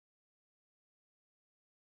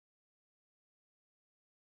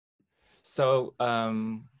So,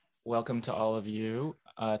 welcome to all of you.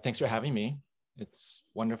 Thanks for having me. It's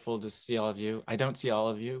wonderful to see all of you. I don't see all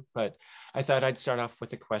of you, but I thought I'd start off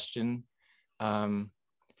with a question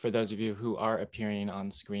for those of you who are appearing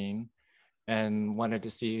on screen, and wanted to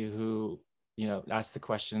see who, asked the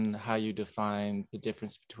question, how you define the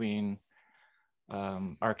difference between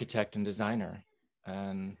architect and designer.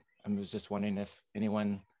 And I was just wondering if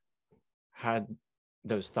anyone had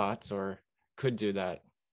those thoughts or could do that.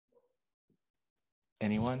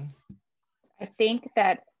 Anyone? I think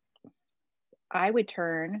that I would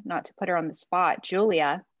turn, not to put her on the spot,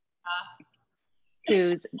 Julia,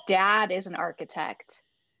 whose dad is an architect,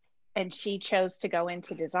 and she chose to go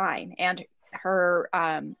into design. And her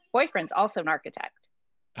boyfriend's also an architect.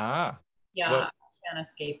 Ah. Yeah, What? I can't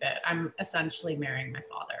escape it. I'm essentially marrying my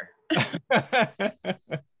father.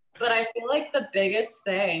 But I feel like the biggest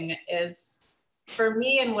thing is, for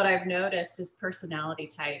me, and what I've noticed is personality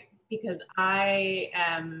type, because I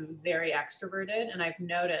am very extroverted, and I've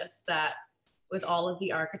noticed that with all of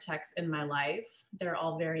the architects in my life, they're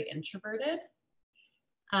all very introverted.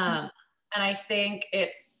 And I think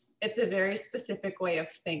it's a very specific way of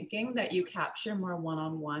thinking that you capture more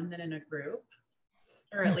one-on-one than in a group.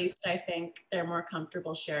 Or at least I think they're more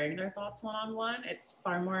comfortable sharing their thoughts one-on-one. It's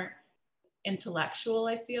far more intellectual,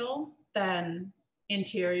 I feel, than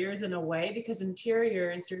interiors in a way, because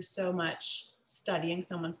interiors, you're so much studying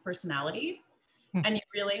someone's personality and you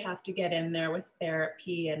really have to get in there with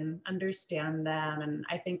therapy and understand them. And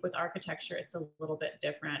I think with architecture, it's a little bit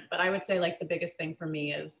different. But I would say like the biggest thing for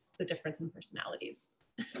me is the difference in personalities.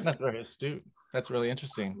 that's very astute. That's really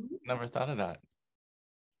interesting. Never thought of that.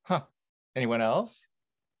 Huh. Anyone else?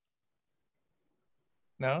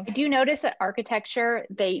 No? I do notice that architecture,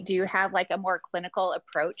 they do have like a more clinical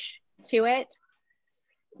approach to it,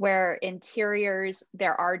 where interiors,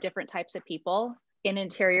 there are different types of people in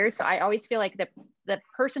interiors. So I always feel like the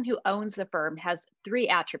person who owns the firm has three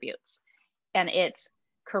attributes, and it's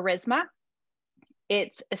charisma,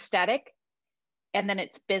 it's aesthetic, and then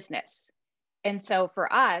it's business. And so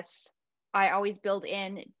for us, I always build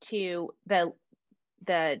in to the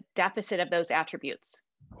deficit of those attributes.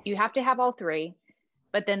 You have to have all three,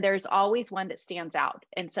 but then there's always one that stands out.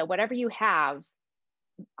 And so whatever you have,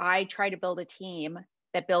 I try to build a team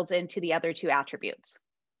that builds into the other two attributes.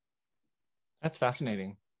 That's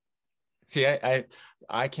fascinating. See, I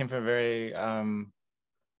came from a very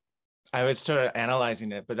I was sort of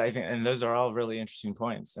analyzing it, but I think, and those are all really interesting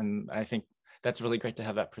points. And I think that's really great to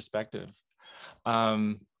have that perspective.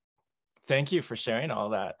 Thank you for sharing all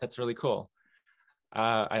that. That's really cool.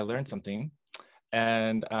 I learned something,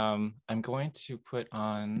 and I'm going to put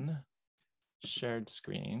on shared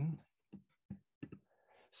screen.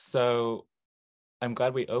 So I'm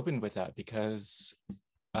glad we opened with that, because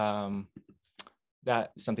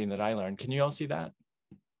that's something that I learned. Can you all see that?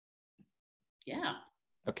 Yeah.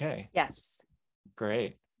 Okay. Yes.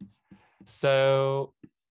 Great. So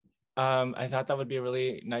I thought that would be a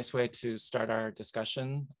really nice way to start our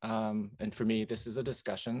discussion. And for me, this is a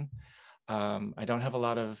discussion. I don't have a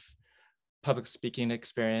lot of public speaking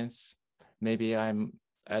experience. Maybe I'm,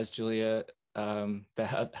 as Julia,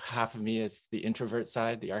 the half of me is the introvert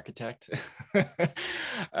side, the architect.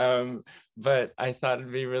 But I thought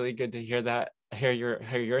it'd be really good to hear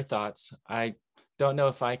your thoughts. I don't know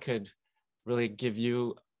if I could really give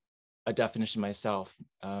you a definition myself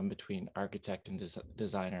between architect and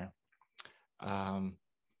designer.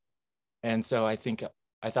 And so I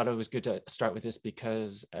thought it was good to start with this,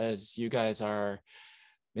 because as you guys are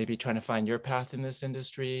maybe trying to find your path in this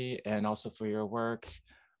industry, and also for your work,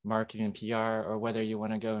 marketing and PR, or whether you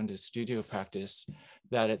want to go into studio practice,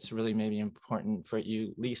 that it's really maybe important for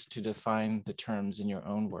you at least to define the terms in your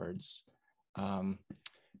own words.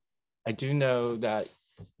 I do know that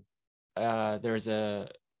the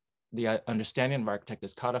understanding of architect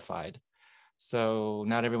is codified. So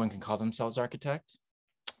not everyone can call themselves architect.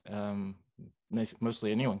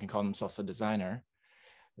 Mostly anyone can call themselves a designer.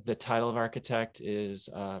 The title of architect is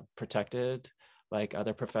protected, like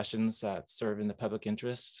other professions that serve in the public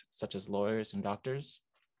interest, such as lawyers and doctors.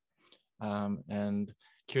 And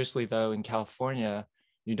curiously though, in California,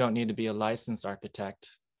 you don't need to be a licensed architect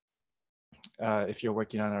if you're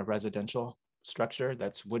working on a residential structure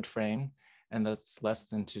that's wood frame and that's less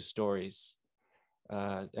than 2 stories.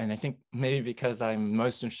 And I think maybe because I'm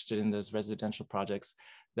most interested in those residential projects,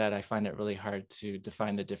 that I find it really hard to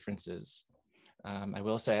define the differences. I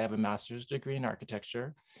will say I have a master's degree in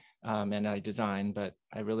architecture and I design, but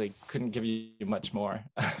I really couldn't give you much more.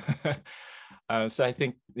 So I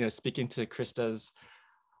think, speaking to Krista's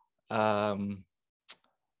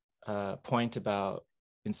point about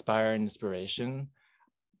inspire and inspiration,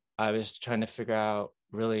 I was trying to figure out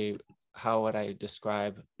really how would I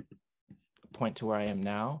describe a point to where I am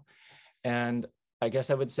now. And I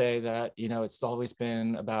guess I would say that, it's always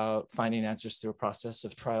been about finding answers through a process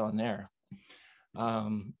of trial and error.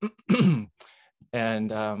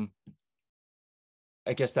 And I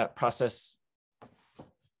guess that process,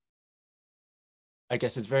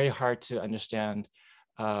 is very hard to understand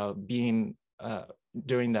during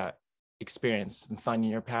that experience and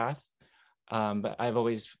finding your path. But I've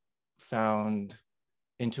always found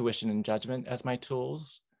intuition and judgment as my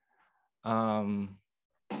tools. I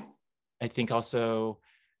think also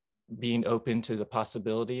being open to the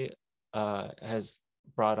possibility has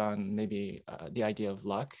brought on maybe the idea of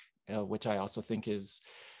luck, which I also think is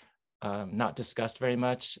not discussed very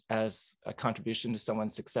much as a contribution to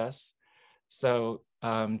someone's success. So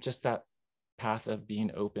just that path of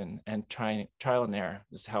being open and trial and error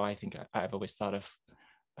is how I think I've always thought of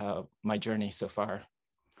my journey so far.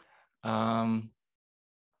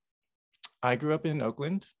 I grew up in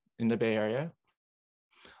Oakland, in the Bay Area.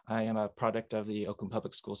 I am a product of the Oakland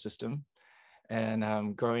public school system.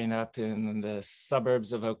 And growing up in the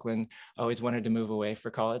suburbs of Oakland, I always wanted to move away for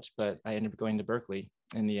college, but I ended up going to Berkeley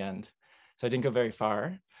in the end. So I didn't go very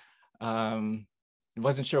far.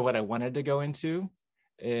 Wasn't sure what I wanted to go into.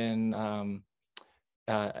 And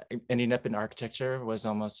ending up in architecture was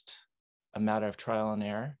almost a matter of trial and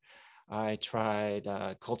error. I tried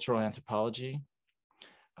cultural anthropology.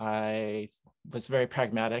 I was very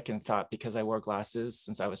pragmatic and thought because I wore glasses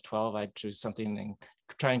since I was 12, I'd choose something and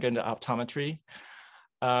try and go into optometry.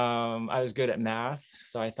 I was good at math,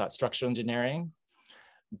 so I thought structural engineering.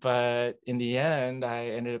 But in the end, I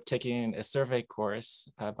ended up taking a survey course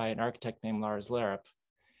by an architect named Lars Larup.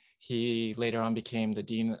 He later on became the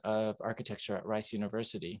Dean of Architecture at Rice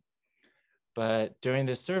University. But during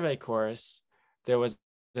this survey course, there was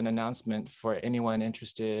an announcement for anyone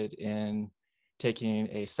interested in taking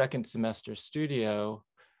a second semester studio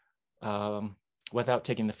without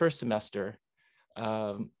taking the first semester.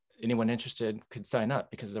 Anyone interested could sign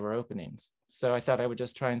up because there were openings. So I thought I would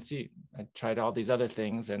just try and see. I tried all these other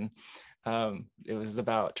things, and it was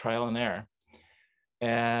about trial and error.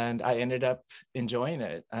 And I ended up enjoying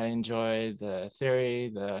it. I enjoyed the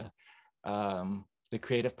theory, the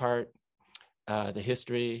creative part, the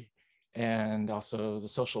history, and also the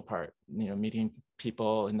social part, meeting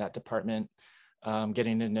people in that department,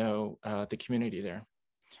 getting to know the community there.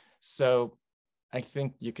 So I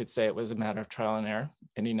think you could say it was a matter of trial and error,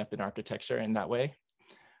 ending up in architecture in that way.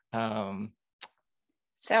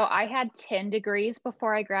 So I had 10 degrees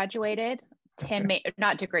before I graduated, 10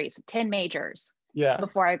 majors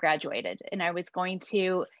before I graduated. And I was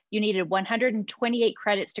you needed 128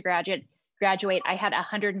 credits to graduate. I had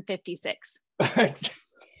 156.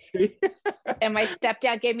 And my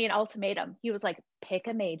stepdad gave me an ultimatum. He was like, pick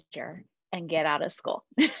a major and get out of school.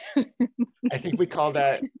 I think we call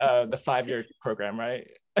that the 5-year program, right?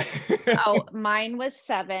 Oh, mine was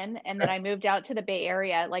 7. And then I moved out to the Bay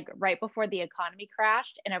Area, like right before the economy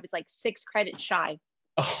crashed. And I was like 6 credits shy.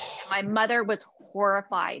 Oh. My mother was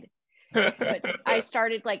horrified. But I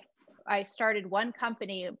started one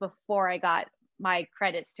company before I got my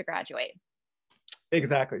credits to graduate.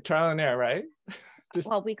 Exactly. Trial and error, right?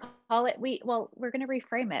 Well, we call it, we're going to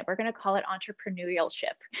reframe it. We're going to call it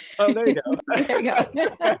entrepreneurship. Oh, there you go. There you go.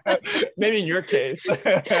 Maybe in your case.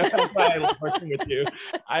 That's why I love working with you.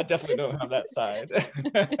 I definitely don't have that side.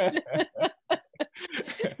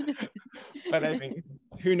 But I mean,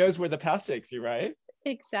 who knows where the path takes you, right?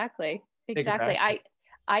 Exactly.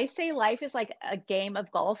 I say life is like a game of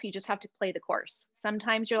golf. You just have to play the course.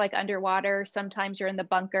 Sometimes you're like underwater, sometimes you're in the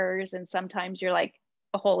bunkers, and sometimes you're like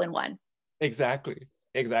a hole in one. Exactly.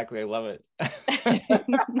 I love it.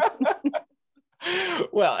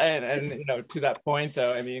 Well, and to that point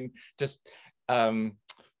though, I mean, just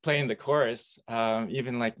playing the course,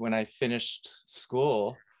 even like when I finished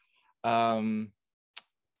school, San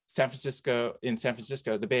Francisco,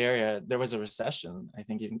 the Bay Area, there was a recession, I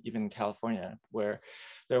think even in California, where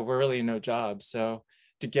there were really no jobs. So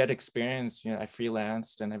to get experience, I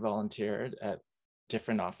freelanced and I volunteered at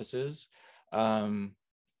different offices.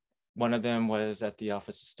 One of them was at the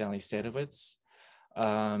office of Stanley Sadowitz.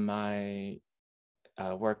 I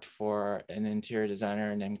worked for an interior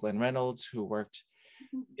designer named Glenn Reynolds, who worked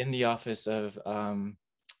in the office of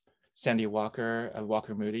Sandy Walker of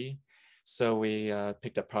Walker Moody. So we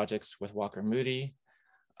picked up projects with Walker Moody.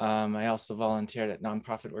 I also volunteered at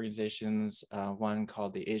nonprofit organizations, one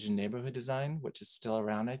called the Asian Neighborhood Design, which is still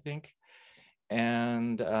around, I think,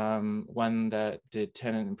 and one that did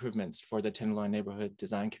tenant improvements for the Tenderloin neighborhood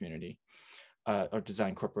design community or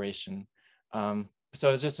design corporation.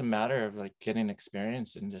 so it's just a matter of like getting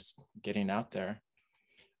experience and just getting out there.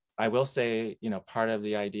 I will say, you know, part of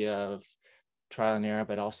the idea of trial and error,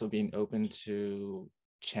 but also being open to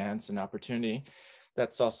chance and opportunity.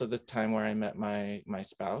 That's also the time where I met my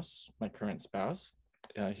spouse, my current spouse.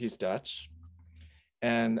 He's Dutch.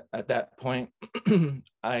 And at that point,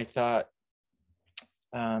 I thought,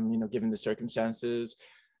 you know, given the circumstances,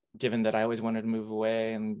 given that I always wanted to move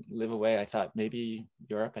away and live away, I thought maybe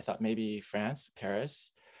Europe, I thought maybe France,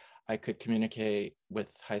 Paris. I could communicate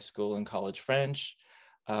with high school and college French.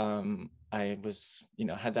 I was, you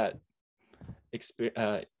know, had that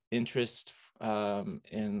interest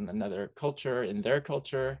in another culture, in their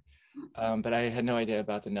culture, but I had no idea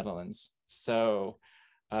about the Netherlands. So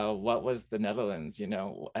what was the Netherlands? You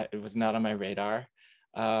know, it was not on my radar.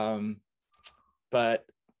 But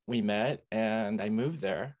we met and I moved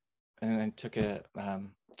there and I took a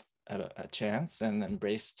chance and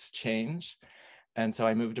embraced change. And so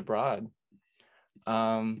I moved abroad.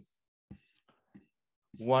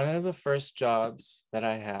 One of the first jobs that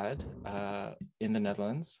I had in the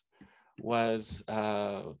Netherlands was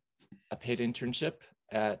a paid internship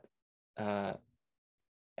at an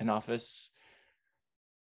office.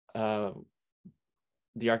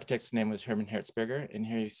 The architect's name was Herman Hertzberger, and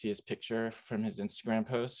here you see his picture from his Instagram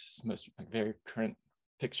post, his most very current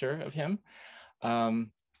picture of him.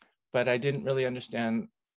 But I didn't really understand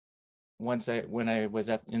when I was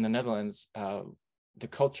in the Netherlands, the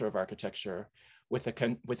culture of architecture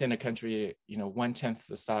within a country, you know, 1/10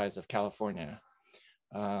 the size of California.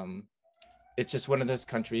 It's just one of those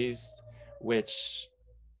countries which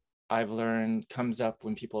I've learned comes up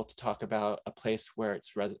when people talk about a place where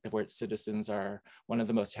its citizens are one of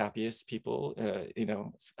the most happiest people, you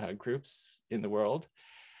know, groups in the world.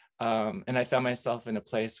 And I found myself in a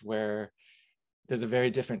place where there's a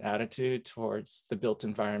very different attitude towards the built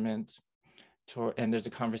environment, and there's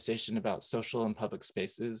a conversation about social and public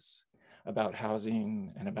spaces, about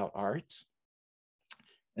housing, and about art.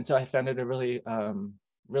 And so I found it a really,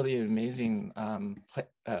 really amazing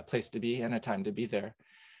place to be and a time to be there.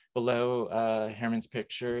 Below Herman's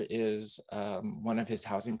picture is one of his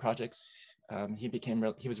housing projects. He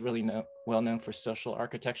was really well known for social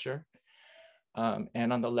architecture.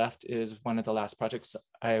 And on the left is one of the last projects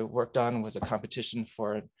I worked on, was a competition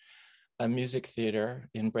for a music theater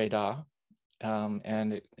in Breda.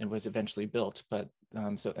 And it was eventually built, but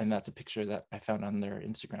and that's a picture that I found on their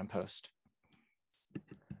Instagram post.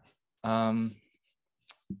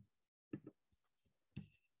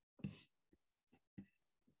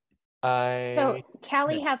 So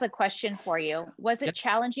Callie has a question for you. Was it Yep.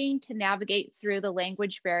 challenging to navigate through the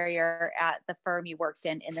language barrier at the firm you worked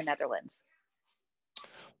in the Netherlands?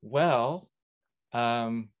 Well,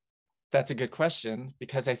 that's a good question,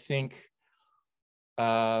 because I think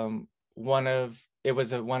it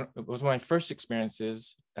was one of my first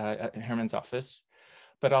experiences at Herman's office,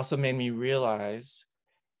 but also made me realize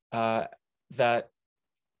that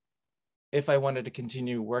if I wanted to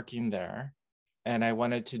continue working there and I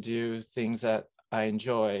wanted to do things that I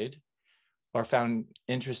enjoyed or found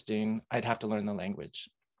interesting, I'd have to learn the language.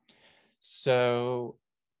 So,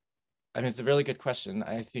 I mean, it's a really good question.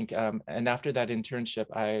 I think, and after that internship,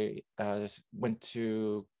 I went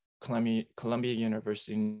to Columbia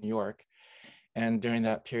University in New York. And during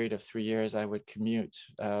that period of 3 years, I would commute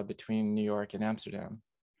between New York and Amsterdam.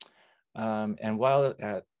 And while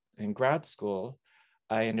in grad school,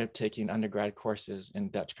 I ended up taking undergrad courses in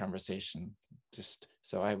Dutch conversation, just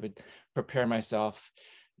so I would prepare myself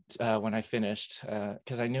when I finished,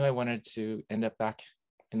 because I knew I wanted to end up back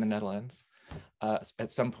in the Netherlands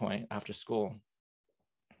at some point after school.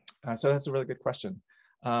 So that's a really good question.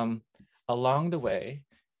 Along the way,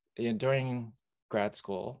 during grad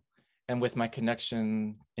school, and with my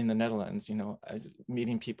connection in the Netherlands, you know,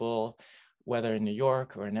 meeting people, whether in New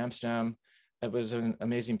York or in Amsterdam, it was an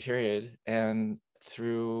amazing period. And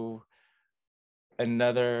through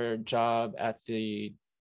another job at the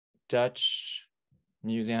Dutch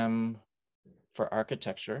Museum for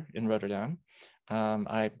Architecture in Rotterdam,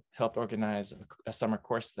 I helped organize a summer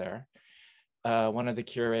course there. One of the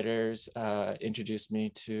curators introduced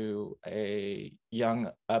me to a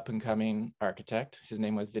young up-and-coming architect. His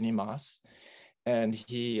name was Vinnie Moss, and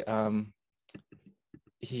he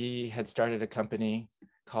had started a company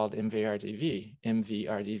called MVRDV.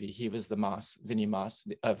 He was the Moss, Vinnie Moss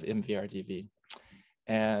of MVRDV,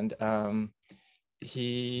 and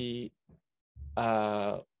he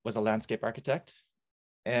was a landscape architect.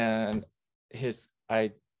 And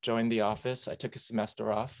I joined the office. I took a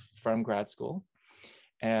semester off from grad school,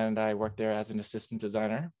 and I worked there as an assistant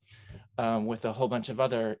designer. with a whole bunch of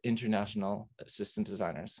other international assistant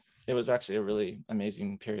designers. It was actually a really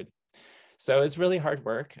amazing period. So it's really hard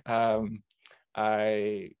work.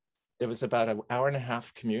 It was about an hour and a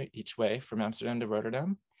half commute each way from Amsterdam to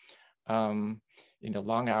Rotterdam.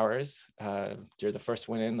 Long hours. You're the first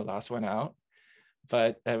one in, the last one out.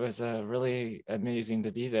 But it was really amazing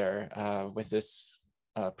to be there with this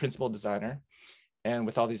principal designer and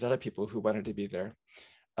with all these other people who wanted to be there.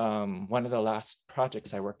 One of the last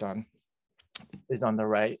projects I worked on is on the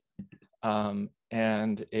right,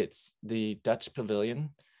 and it's the Dutch pavilion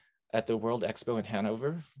at the World Expo in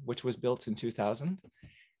Hanover, which was built in 2000.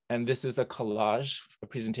 And this is a collage, a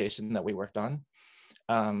presentation that we worked on,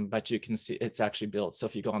 but you can see it's actually built. So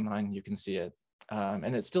if you go online, you can see it.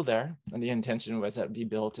 And it's still there. And the intention was that it'd be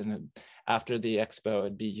built, and after the expo,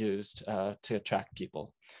 it'd be used to attract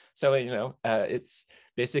people. So, it's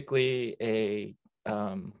basically a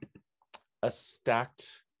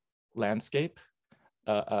stacked landscape,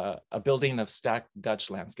 a building of stacked Dutch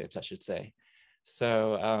landscapes, I should say.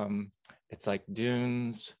 So it's like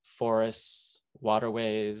dunes, forests,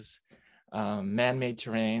 waterways, man-made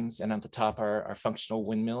terrains, and at the top are functional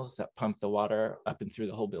windmills that pump the water up and through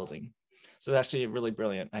the whole building. So it's actually really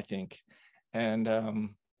brilliant, I think. And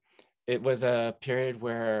it was a period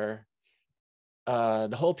where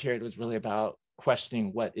the whole period was really about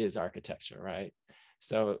questioning what is architecture, right?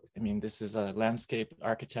 So, this is a landscape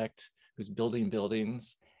architect who's building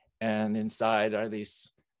buildings, and inside are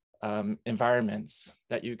these environments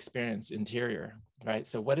that you experience interior, right?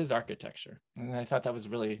 So what is architecture? And I thought that was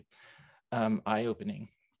really eye-opening.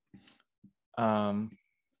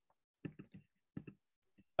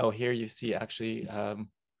 Here you see actually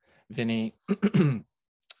Vinny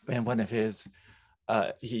and one of his,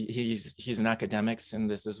 he's an academics, and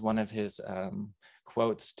this is one of his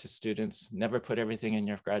quotes to students: never put everything in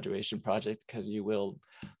your graduation project because you will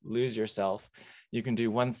lose yourself. You can do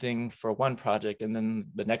one thing for one project, and then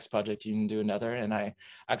the next project you can do another. And I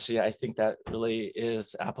think that really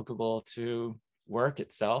is applicable to work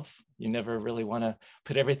itself. You never really want to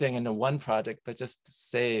put everything into one project, but just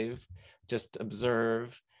save, just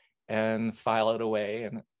observe, and file it away,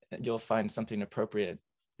 and you'll find something appropriate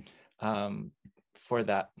for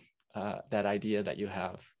that idea that you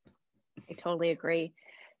have. I totally agree.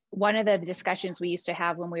 One of the discussions we used to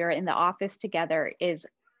have when we were in the office together is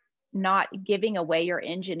not giving away your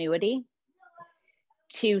ingenuity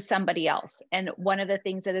to somebody else. And one of the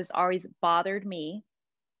things that has always bothered me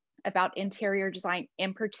about interior design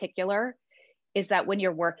in particular is that when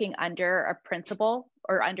you're working under a principal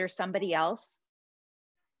or under somebody else,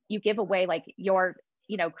 you give away like your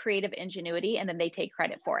creative ingenuity, and then they take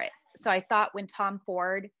credit for it. So I thought when Tom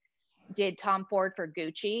Ford did Tom Ford for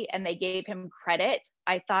Gucci and they gave him credit,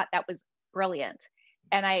 I thought that was brilliant.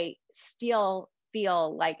 And I still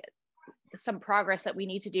feel like some progress that we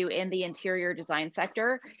need to do in the interior design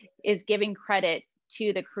sector is giving credit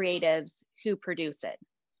to the creatives who produce it.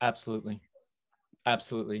 Absolutely.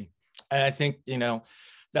 Absolutely. And I think,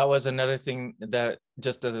 that was another thing that,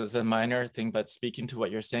 just as a minor thing, but speaking to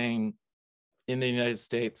what you're saying, in the United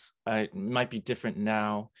States, it might be different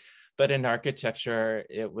now, but in architecture,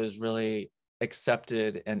 it was really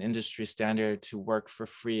accepted and industry standard to work for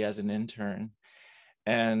free as an intern.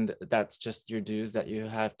 And that's just your dues that you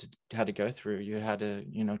had to go through. You had to,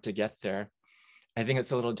 to get there. I think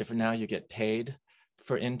it's a little different now. You get paid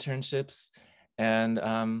for internships. And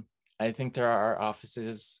I think there are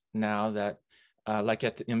offices now that, like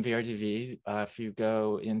at the MVRDV, if you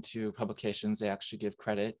go into publications, they actually give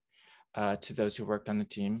credit to those who worked on the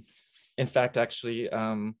team. In fact, actually,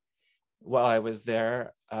 while I was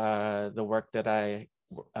there, the work that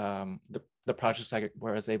the projects I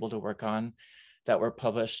was able to work on that were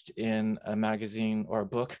published in a magazine or a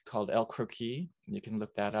book called El Croquis. You can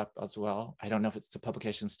look that up as well. I don't know if the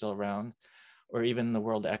publication still around, or even the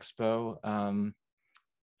World Expo.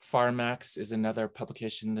 Farmax is another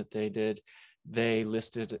publication that they did. They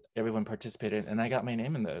listed everyone participated, and I got my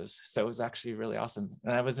name in those. So it was actually really awesome.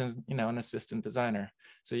 And I was an assistant designer.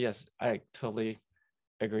 So yes, I totally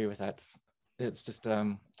agree with that. It's just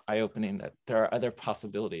eye-opening that there are other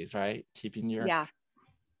possibilities, right? Keeping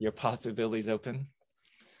your possibilities open.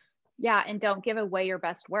 Yeah, and don't give away your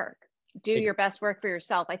best work. Do your best work for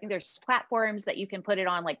yourself. I think there's platforms that you can put it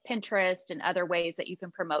on, like Pinterest and other ways that you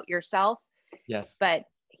can promote yourself. Yes. But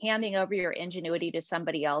handing over your ingenuity to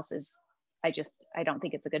somebody else is, I don't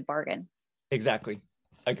think it's a good bargain. Exactly.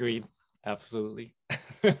 Agreed. Absolutely.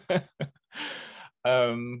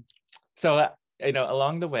 So,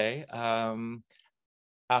 along the way,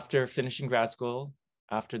 after finishing grad school,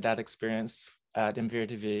 after that experience at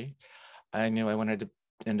MVRDV, I knew I wanted to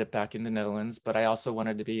end up back in the Netherlands, but I also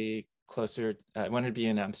wanted to be closer. I wanted to be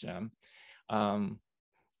in Amsterdam.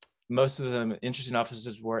 Most of the interesting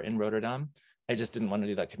offices were in Rotterdam. I just didn't want to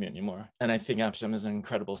do that commute anymore. And I think Amsterdam is an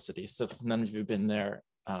incredible city. So if none of you have been there,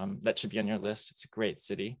 that should be on your list. It's a great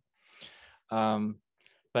city.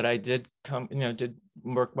 But I did did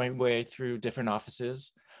work my way through different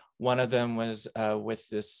offices. One of them was with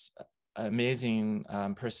this amazing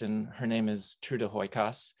person. Her name is Trude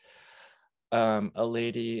Hoykas, a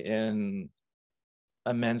lady in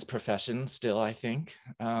a men's profession still, I think.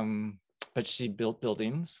 But she built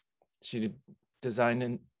buildings. She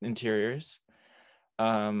designed interiors.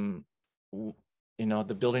 The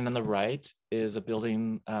building on the right is a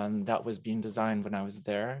building that was being designed when I was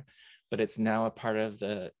there, but it's now a part of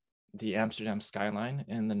the Amsterdam skyline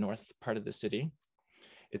in the north part of the city.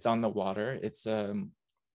 It's on the water. It's a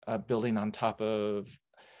building on top of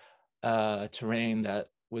terrain that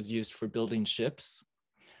was used for building ships.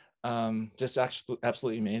 Just actually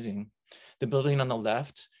absolutely amazing. The building on the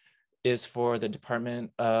left is for the Department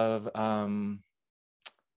of,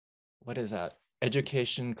 what is that?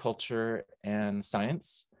 Education, Culture, and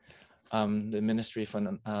Science, the Ministry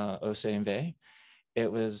van OCMW.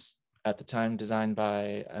 It was at the time designed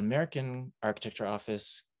by American architecture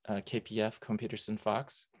office, KPF, Kohn Pedersen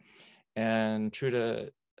Fox, and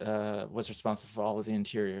Trude was responsible for all of the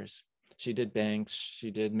interiors. She did banks, she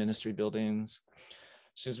did ministry buildings.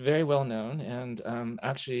 She's very well known, and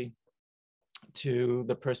actually, to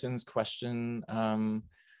the person's question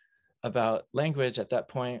about language at that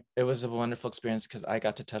point, it was a wonderful experience because I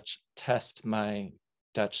got to test my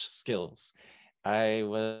Dutch skills. I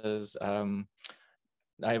was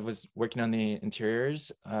working on the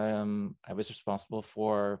interiors. I was responsible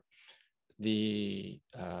for the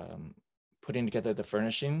putting together the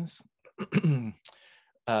furnishings, the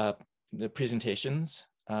presentations,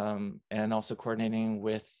 and also coordinating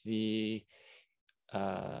with the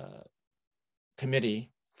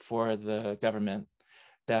committee for the government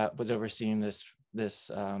that was overseeing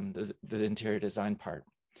the interior design part.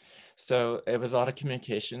 So it was a lot of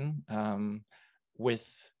communication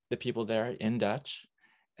with the people there in Dutch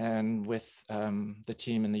and with the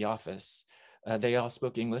team in the office. They all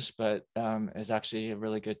spoke English, but is actually a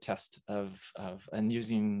really good test of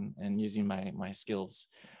using my skills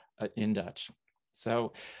in Dutch.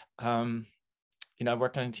 So I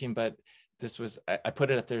worked on a team, but this was, I put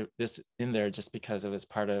this in there just because it was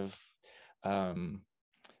part of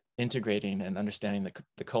integrating and understanding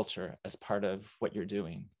the culture as part of what you're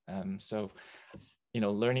doing. So,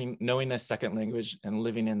 knowing a second language and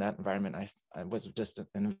living in that environment, I was just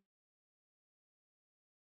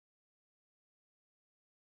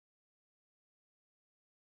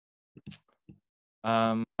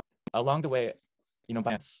along the way,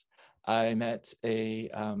 I met a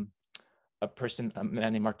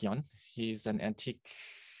man named Mark Yon. He's an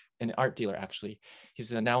art dealer, actually.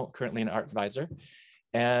 He's now currently an art advisor.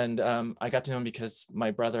 And I got to know him because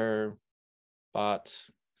my brother bought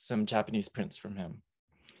some Japanese prints from him.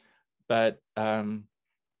 But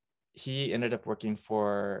he ended up working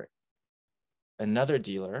for another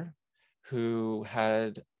dealer who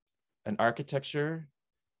had an architecture,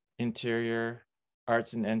 interior,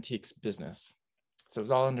 arts and antiques business. So it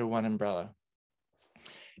was all under one umbrella.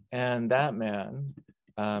 And that man,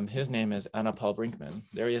 his name is Anna Paul Brinkman.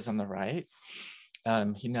 There he is on the right.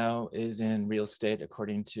 He now is in real estate,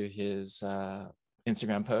 according to his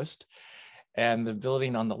Instagram post. And the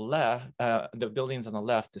building on the left,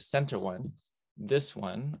 the center one, this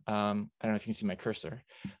one, I don't know if you can see my cursor,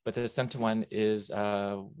 but the center one is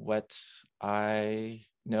what I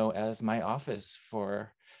know as my office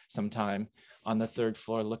for some time, on the third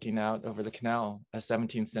floor looking out over the canal, a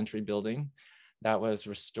 17th century building that was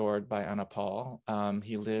restored by Anna Paul.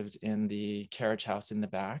 He lived in the carriage house in the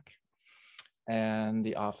back, and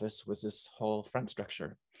the office was this whole front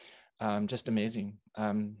structure. Just amazing,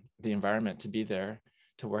 the environment to be there,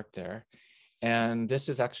 to work there. And this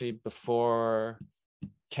is actually before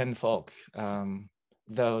Ken Folk,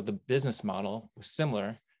 though the business model was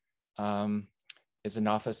similar. It's an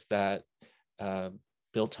office that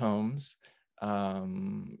built homes,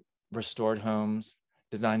 restored homes,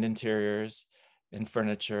 designed interiors and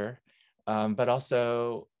furniture, but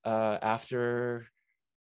also after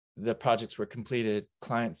the projects were completed,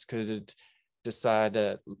 clients could decide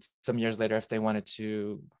that some years later, if they wanted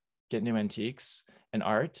to get new antiques and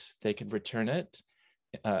art, they could return it.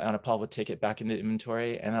 Anna Paul would take it back into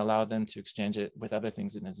inventory and allow them to exchange it with other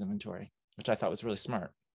things in his inventory, which I thought was really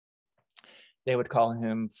smart. They would call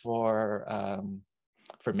him for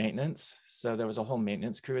maintenance. So there was a whole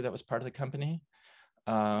maintenance crew that was part of the company.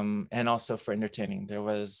 And also for entertaining.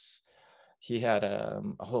 He had a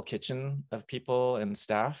whole kitchen of people and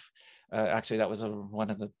staff. Actually, that was one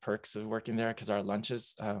of the perks of working there, because our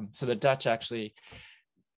lunches. So the Dutch actually,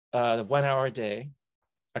 1 hour a day,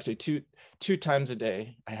 actually two times a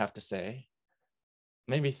day, I have to say,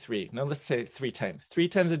 maybe three. No, let's say 3 times. 3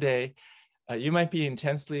 times a day, you might be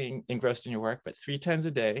intensely engrossed in your work, but 3 times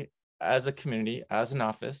a day, as a community, as an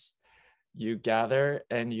office, you gather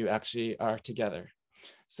and you actually are together.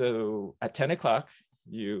 So at 10 o'clock,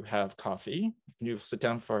 you have coffee, you sit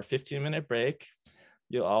down for a 15-minute break,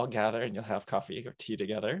 you'll all gather and you'll have coffee or tea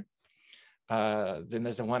together. Then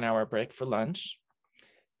there's a 1 hour break for lunch.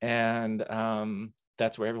 And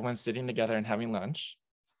that's where everyone's sitting together and having lunch.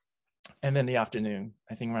 And then the afternoon,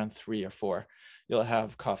 I think around 3 or 4, you'll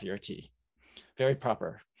have coffee or tea. Very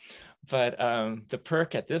proper. But the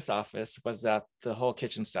perk at this office was that the whole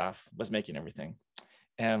kitchen staff was making everything.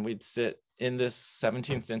 And we'd sit in this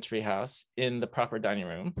 17th century house in the proper dining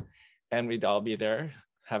room, and we'd all be there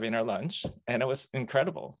having our lunch. And it was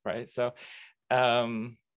incredible, right? So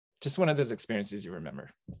just one of those experiences you remember.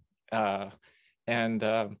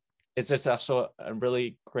 It's just also a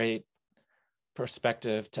really great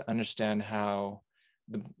perspective to understand how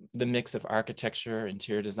the mix of architecture,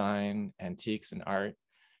 interior design, antiques, and art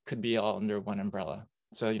could be all under one umbrella.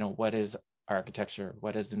 So, you know, what is architecture?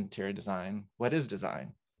 What is interior design? What is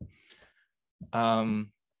design? In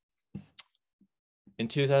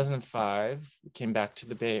 2005, we came back to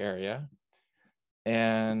the Bay Area,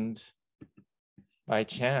 and by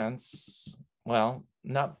chance,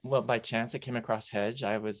 not by chance, I came across Hedge.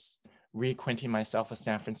 I was reacquainting myself with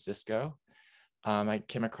San Francisco. I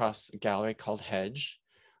came across a gallery called Hedge,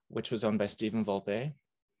 which was owned by Stephen Volpe.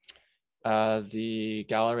 The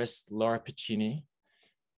gallerist Laura Piccini,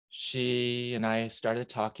 she and I started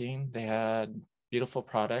talking. They had beautiful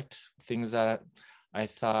product, things that I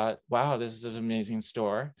thought, wow, this is an amazing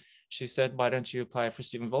store. She said, why don't you apply for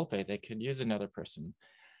Stephen Volpe? They could use another person.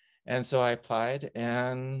 And so I applied,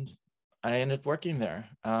 and I ended up working there.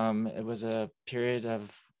 It was a period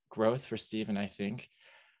of growth for Stephen, I think.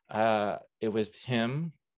 It was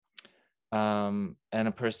him and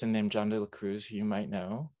a person named John de la Cruz, who you might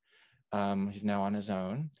know. He's now on his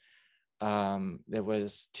own. There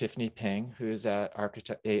was Tiffany Ping, who's at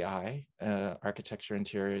AI, Architecture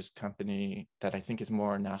Interiors company that I think is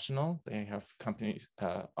more national. They have companies,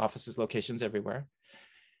 offices, locations everywhere.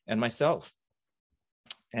 And myself.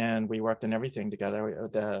 And we worked on everything together.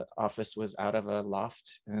 The office was out of a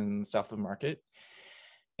loft in south of Market.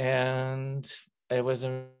 And it was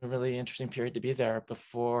a really interesting period to be there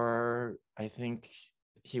before I think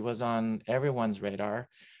he was on everyone's radar,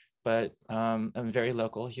 but I'm very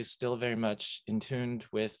local. He's still very much in tune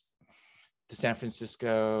with the San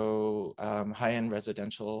Francisco high-end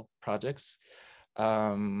residential projects.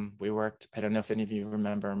 We worked, I don't know if any of you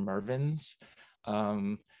remember Mervyn's.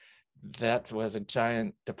 That was a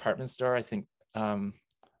giant department store. I think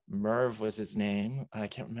Merv was his name. I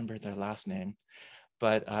can't remember their last name.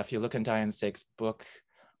 But if you look in Diane Sake's book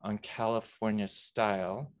on California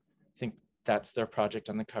style, I think that's their project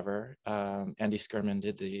on the cover. Andy Skirman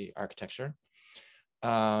did the architecture.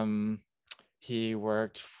 He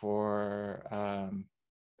worked for,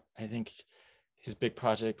 I think his big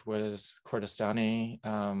project was Kordestani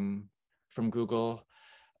from Google,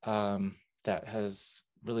 that has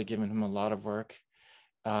really given him a lot of work.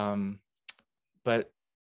 But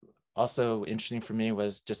also interesting for me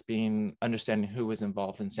was just understanding who was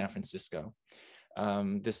involved in San Francisco.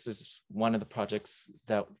 This is one of the projects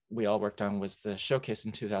that we all worked on, was the showcase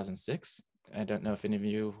in 2006. I don't know if any of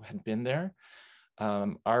you had been there.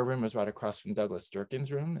 Our room was right across from Douglas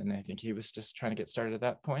Durkin's room, and I think he was just trying to get started at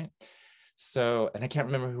that point. So, and I can't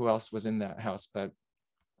remember who else was in that house, but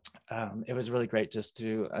it was really great just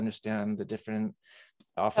to understand the different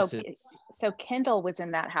offices. So Kendall was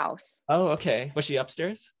in that house. Oh, okay. Was she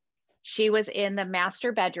upstairs? She was in the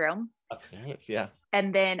master bedroom. Upstairs, yeah.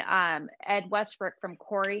 And then Ed Westbrook from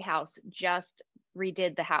Corey House just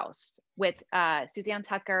redid the house with Suzanne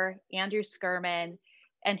Tucker, Andrew Skirman,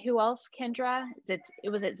 and who else, Kendra?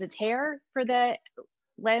 Was it Zatere for the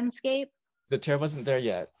landscape? Zatere wasn't there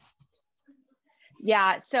yet.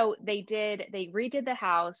 Yeah, so they redid the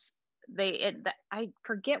house. I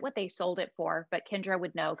forget what they sold it for, but Kendra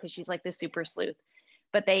would know because she's like the super sleuth.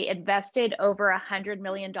 But they invested over $100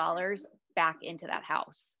 million back into that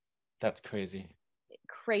house. That's crazy.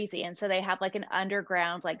 Crazy. And so they have like an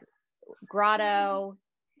underground like grotto,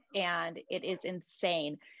 and it is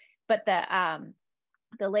insane. But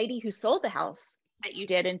the lady who sold the house that you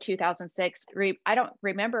did in 2006, I don't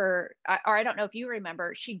remember, or I don't know if you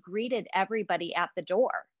remember, she greeted everybody at the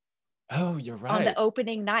door. Oh, you're right. On the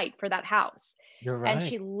opening night for that house. You're right. And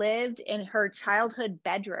she lived in her childhood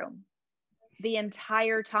bedroom the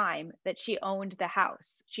entire time that she owned the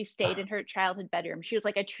house. She stayed in her childhood bedroom. She was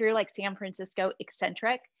like a true like San Francisco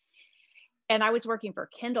eccentric. And I was working for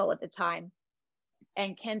Kindle at the time,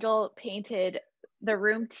 and Kindle painted the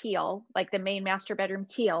room teal, like the main master bedroom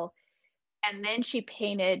teal, and then she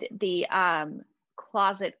painted the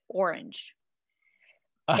closet orange.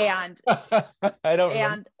 And I don't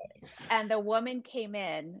remember. And the woman came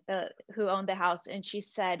in who owned the house, and she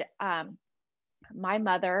said, my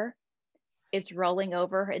mother is rolling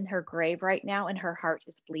over in her grave right now and her heart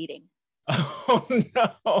is bleeding. Oh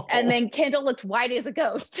no. And then Kendall looked white as a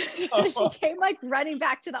ghost. She came like running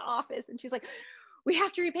back to the office, and she's like, we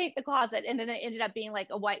have to repaint the closet. And then it ended up being like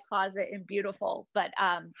a white closet and beautiful. But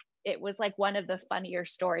it was like one of the funnier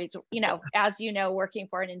stories, you know, as you know, working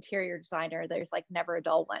for an interior designer, there's like never a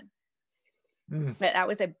dull one. But that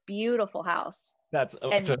was a beautiful house. That's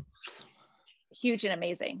huge and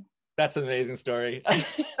amazing. That's an amazing story.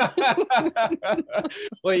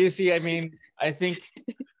 Well, you see, I mean,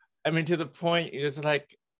 to the point, it's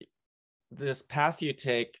like this path you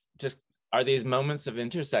take just are these moments of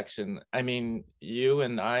intersection. I mean, you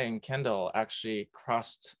and I and Kendall actually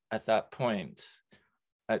crossed at that point,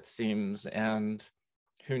 it seems, and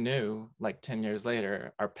who knew, like 10 years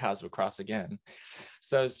later, our paths would cross again.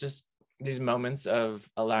 So it's just these moments of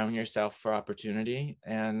allowing yourself for opportunity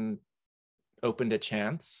and open to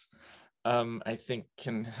chance, I think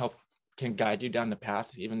can guide you down the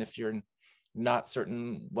path, even if you're not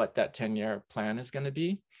certain what that 10-year plan is going to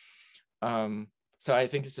be. So I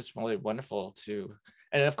think it's just really wonderful to,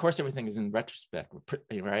 and of course, everything is in retrospect,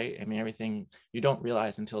 right? I mean, everything you don't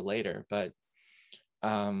realize until later, but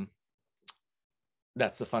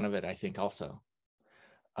that's the fun of it, I think, also.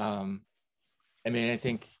 I mean, I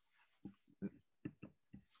think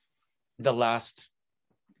the last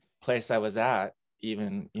place I was at,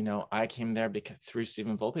 even, you know, I came there through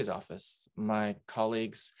Stephen Volpe's office. My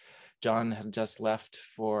colleagues, John had just left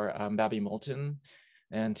for Babby Moulton,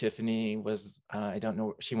 and Tiffany was, I don't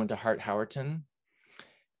know, she went to Hart Howerton.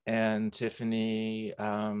 And Tiffany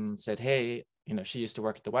said, hey, you know, she used to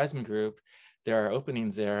work at the Wiseman Group. There are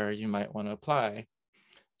openings there, you might want to apply.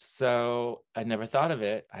 So I never thought of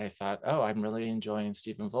it. I thought, oh, I'm really enjoying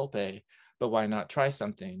Stephen Volpe, but why not try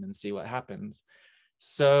something and see what happens?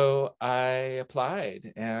 So I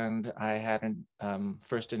applied, and I had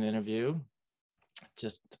first an interview.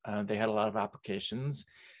 Just they had a lot of applications.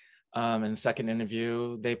 And second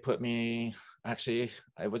interview, they put me, actually,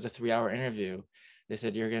 it was a 3-hour interview. They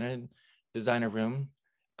said, you're going to design a room.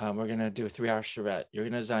 We're going to do a 3-hour charrette. You're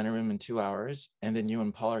going to design a room in 2 hours. And then you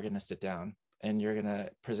and Paul are going to sit down and you're going to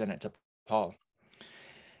present it to Paul.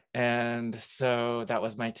 And so that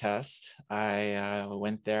was my test. I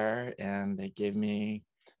went there and they gave me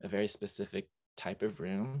a very specific type of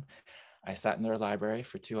room. I sat in their library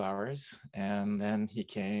for 2 hours, and then he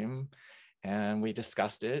came and we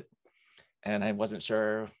discussed it. And I wasn't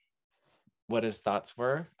sure what his thoughts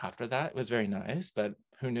were after that. It was very nice, but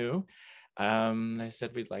who knew? They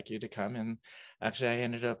said, we'd like you to come. And actually, I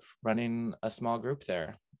ended up running a small group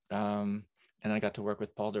there. And I got to work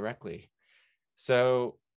with Paul directly.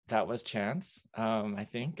 So that was chance, I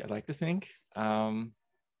think. I'd like to think.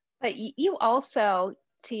 But you also,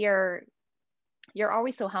 you're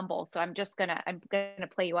always so humble. So I'm gonna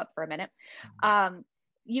play you up for a minute.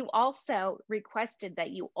 You also requested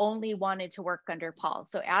that you only wanted to work under Paul.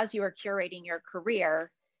 So as you were curating your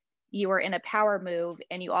career, you were in a power move,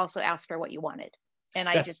 and you also asked for what you wanted. And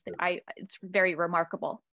it's very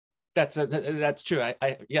remarkable. That's true.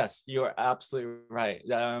 Yes, you are absolutely right.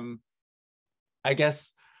 I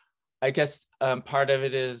guess part of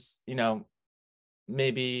it is, you know,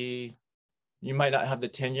 maybe you might not have the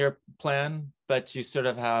 10-year plan, but you sort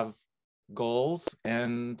of have goals,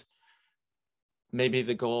 and maybe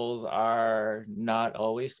the goals are not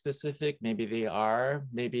always specific. Maybe they are.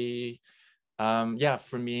 Maybe,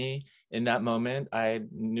 for me, in that moment, I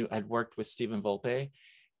knew I'd worked with Stephen Volpe,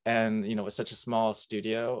 and, you know, it was such a small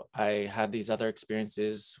studio. I had these other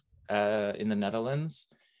experiences in the Netherlands,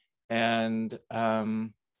 and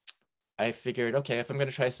I figured, okay, if I'm going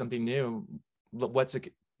to try something new, what's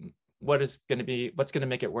going to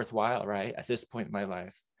make it worthwhile, right? At this point in my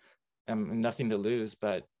life, nothing to lose,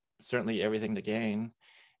 but certainly everything to gain.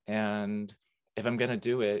 And if I'm going to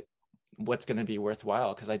do it, what's going to be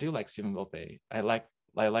worthwhile? Because I do like Stephen Volpe. I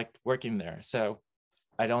liked working there. So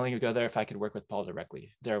I'd only go there if I could work with Paul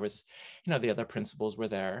directly. There was, you know, the other principals were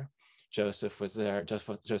there. Joseph was there,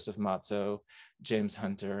 Joseph Mazzo, James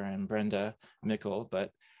Hunter, and Brenda Mickle.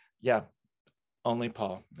 But yeah, only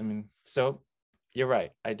Paul. I mean, so you're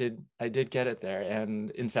right. I did get it there.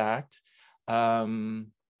 And in fact, I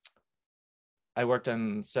I worked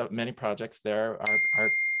on so many projects there.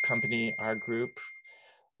 Our company, our group,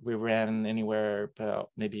 we ran anywhere about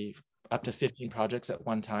maybe up to 15 projects at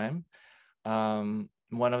one time.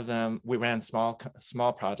 One of them, we ran small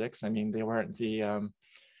projects. I mean, they weren't the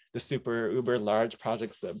super uber large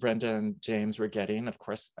projects that Brenda and James were getting. Of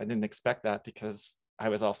course, I didn't expect that because I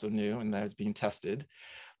was also new and I was being tested.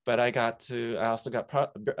 But I also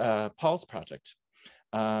got Paul's project.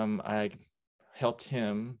 I helped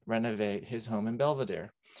him renovate his home in Belvedere.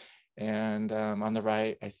 And on the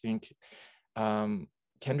right, I think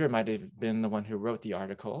Kendra might have been the one who wrote the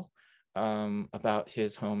article about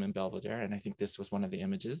his home in Belvedere. And I think this was one of the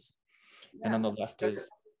images. Yeah. And on the left is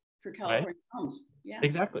for California homes. Yeah.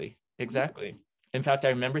 Exactly. In fact, I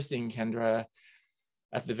remember seeing Kendra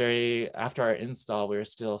after our install, we were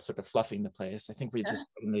still sort of fluffing the place. I think we just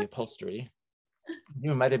put in the upholstery.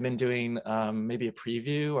 You might have been doing maybe a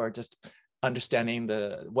preview or just understanding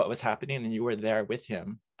what was happening, and you were there with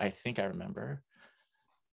him. I think I remember.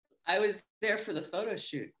 I was there for the photo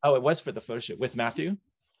shoot. Oh, it was for the photo shoot with Matthew?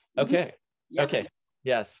 Okay. Yeah. Okay.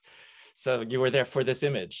 Yes. So you were there for this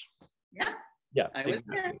image. Yeah. Yeah. I was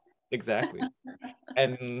there. Exactly.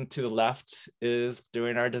 And to the left is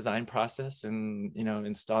during our design process and,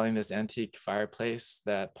 installing this antique fireplace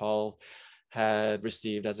that Paul had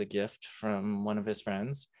received as a gift from one of his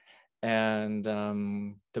friends, and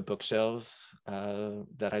the bookshelves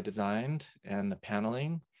that I designed and the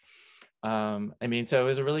paneling. So it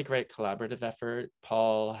was a really great collaborative effort.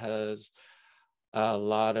 Paul has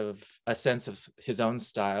a sense of his own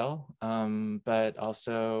style, but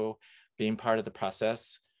also being part of the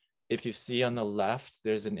process. If you see on the left,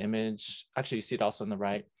 there's an image, actually you see it also on the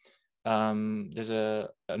right. There's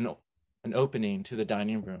an opening to the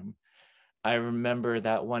dining room. I remember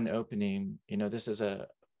that one opening,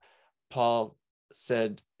 Paul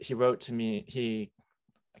said, he wrote to me,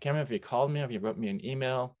 I can't remember if he called me or if he wrote me an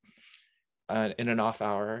email in an off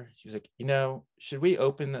hour. He was like, should we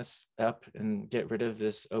open this up and get rid of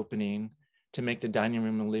this opening to make the dining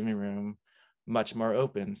room and living room much more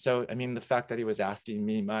open? So, the fact that he was asking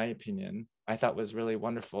me my opinion, I thought was really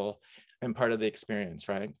wonderful and part of the experience,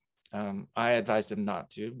 right? I advised him not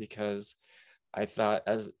to, because I thought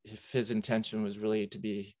as if his intention was really to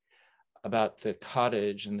be about the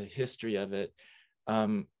cottage and the history of it,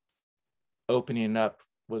 opening up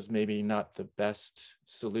was maybe not the best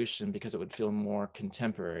solution, because it would feel more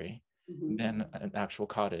contemporary than an actual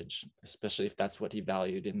cottage, especially if that's what he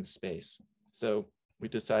valued in the space. So we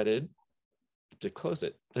decided to close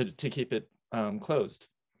it, to keep it closed.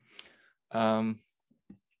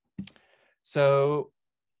 So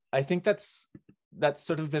I think that's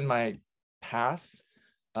sort of been my path.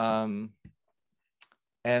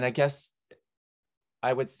 And I guess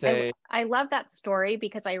I would say I love that story,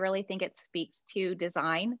 because I really think it speaks to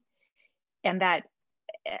design, and that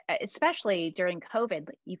especially during COVID,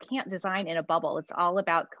 you can't design in a bubble. It's all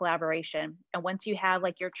about collaboration. And once you have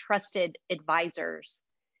like your trusted advisors,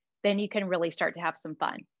 then you can really start to have some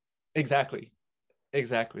fun. Exactly.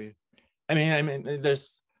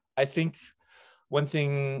 I think one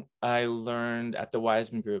thing I learned at the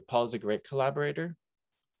Wiseman Group, Paul's a great collaborator.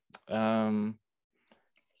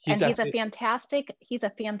 He's a fantastic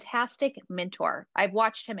mentor. I've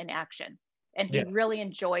watched him in action, and he really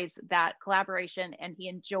enjoys that collaboration, and he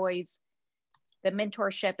enjoys the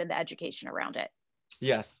mentorship and the education around it.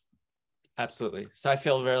 Yes, absolutely. So I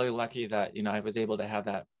feel really lucky that, I was able to have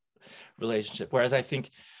that relationship. Whereas I think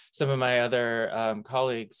some of my other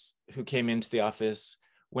colleagues who came into the office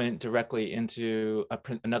went directly into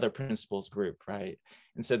another principal's group, right?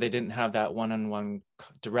 And so they didn't have that one-on-one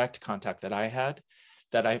direct contact that I had,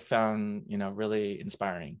 that I found, really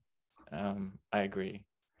inspiring. I agree.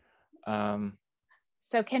 So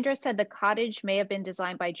Kendra said the cottage may have been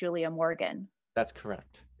designed by Julia Morgan. That's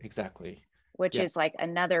correct. Exactly. Which is like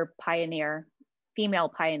another pioneer, female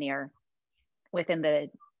pioneer within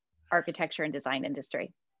the architecture and design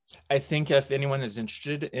industry. I think if anyone is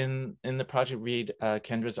interested in the project, read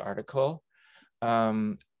Kendra's article.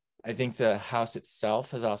 I think the house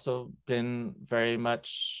itself has also been very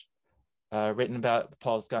much written about.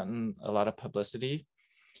 Paul's gotten a lot of publicity.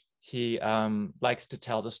 He likes to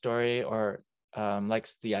tell the story, or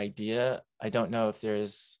likes the idea. I don't know if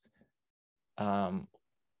there's, I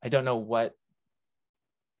don't know what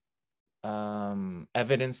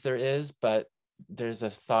evidence there is, but there's a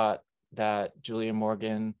thought that Julia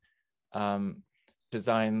Morgan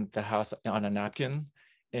designed the house on a napkin.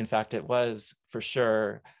 In fact, it was for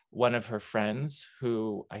sure one of her friends,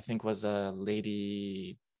 who I think was a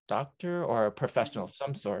lady doctor or a professional of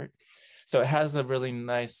some sort. So it has a really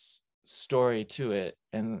nice story to it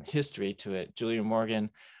and history to it. Julia Morgan,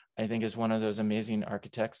 I think is one of those amazing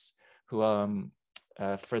architects who,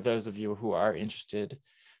 for those of you who are interested,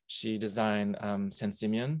 she designed San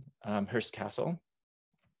Simeon, Hearst Castle.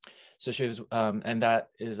 So she was, and that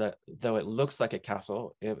is though it looks like a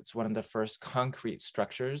castle, it's one of the first concrete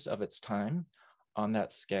structures of its time on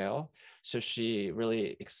that scale. So she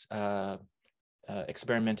really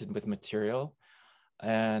experimented with material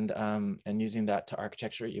and using that to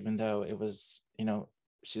architecture, even though it was,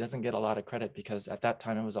 she doesn't get a lot of credit because at that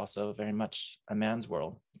time it was also very much a man's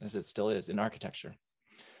world, as it still is in architecture.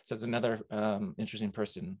 So it's another interesting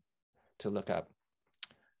person to look up.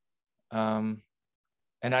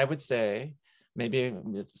 And I would say maybe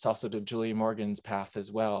it's also to Julie Morgan's path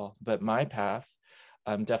as well, but my path,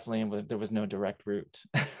 definitely there was no direct route.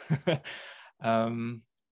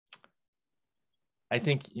 I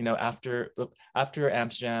think, after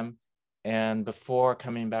Amsterdam and before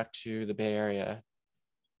coming back to the Bay Area,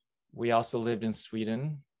 we also lived in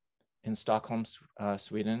Sweden, in Stockholm,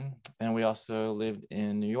 Sweden, and we also lived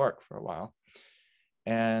in New York for a while.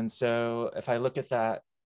 And so if I look at that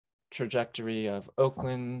trajectory of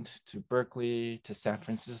Oakland to Berkeley to San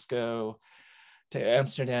Francisco to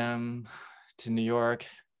Amsterdam to New York,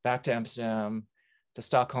 back to Amsterdam to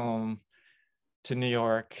Stockholm to New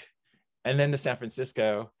York, and then to San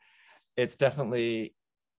Francisco, it's definitely,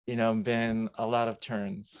 been a lot of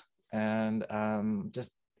turns and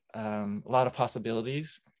just a lot of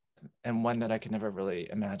possibilities, and one that I could never really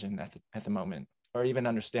imagine at the moment or even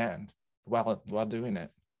understand while doing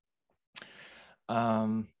it.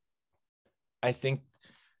 I think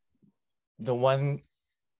the one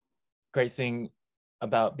great thing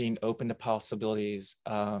about being open to possibilities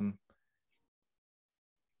and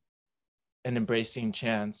embracing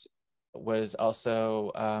chance was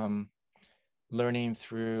also learning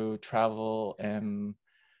through travel and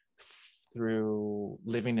through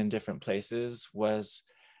living in different places was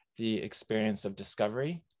the experience of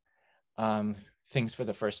discovery, things for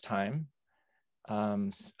the first time,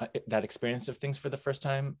 that experience of things for the first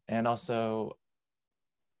time, and also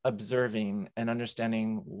observing and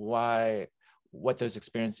understanding what those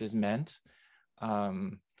experiences meant,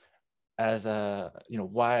 as a,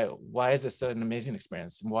 why is this so an amazing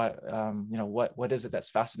experience? Why, what is it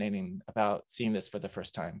that's fascinating about seeing this for the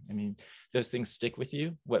first time? I mean, those things stick with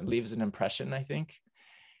you, what leaves an impression, I think.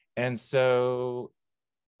 And so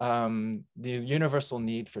the universal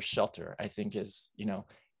need for shelter, I think, is,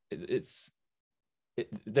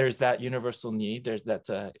 there's that universal need, that's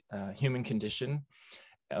a human condition.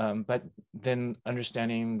 But then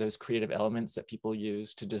understanding those creative elements that people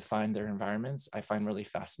use to define their environments, I find really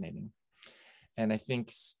fascinating. And I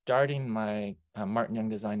think starting my Martin Young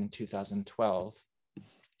design in 2012,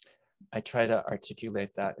 I try to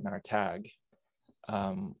articulate that in our tag.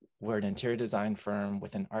 We're an interior design firm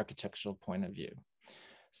with an architectural point of view.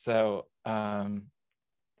 So,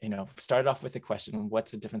 started off with the question,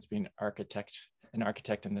 what's the difference between an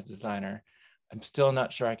architect and a designer? I'm still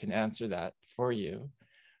not sure I can answer that for you,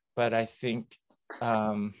 but I think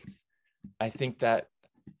that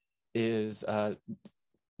is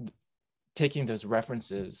taking those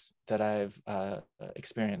references that I've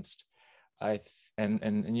experienced,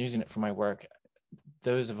 and using it for my work.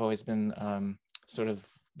 Those have always been sort of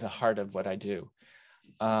the heart of what I do.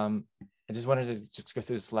 I just wanted to just go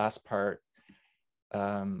through this last part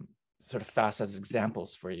sort of fast as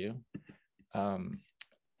examples for you. On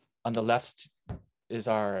the left is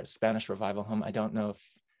our Spanish Revival home. I don't know if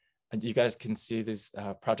you guys can see these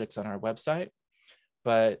projects on our website,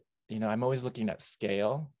 but I'm always looking at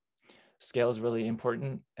scale. Scale is really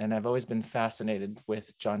important, and I've always been fascinated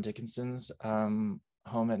with John Dickinson's home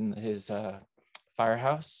and his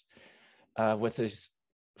firehouse with his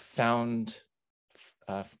found,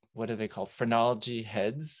 what are they called? Phrenology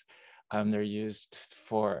heads. They're used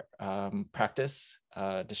for practice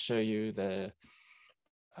to show you the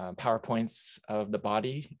PowerPoints of the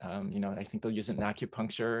body. I think they'll use it in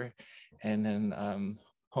acupuncture and then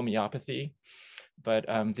homeopathy. But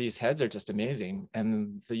these heads are just amazing,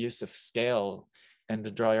 and the use of scale and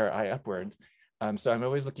to draw your eye upward. So I'm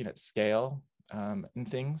always looking at scale and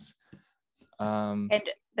things. And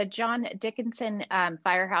the John Dickinson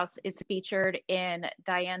firehouse is featured in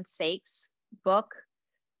Diane Sake's book,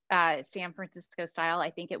 San Francisco Style.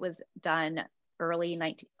 I think it was done early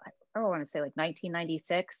I want to say like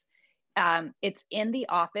 1996. It's in the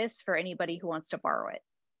office for anybody who wants to borrow it.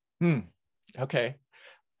 Okay.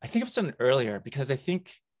 I think it was done earlier, because I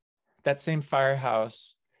think that same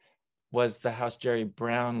firehouse was the house Jerry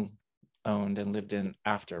Brown owned and lived in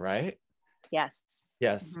after, right? Yes.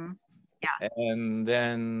 Yes. Mm-hmm. Yeah. And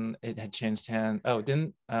then it had changed hands. Oh,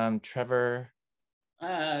 didn't Trevor?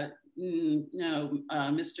 No,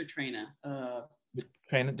 Mr. Traina.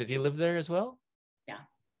 Train, did he live there as well? Yeah.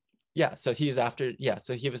 Yeah, so he's after, yeah,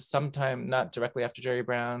 so he was sometime, not directly after Jerry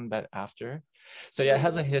Brown, but after. So yeah, it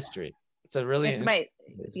has a history. It's a really It's my,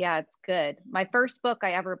 yeah, it's good. My first book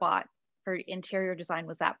I ever bought for interior design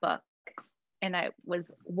was that book. And it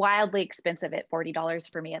was wildly expensive at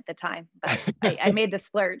 $40 for me at the time, but I made the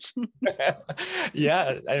splurge.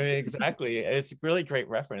 Yeah, I mean, exactly. It's a really great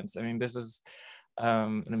reference. I mean, this is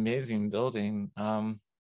an amazing building.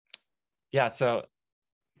 Yeah, so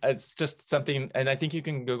it's just something, and I think you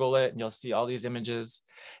can Google it and you'll see all these images.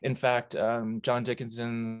 In fact, John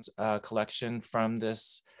Dickinson's collection from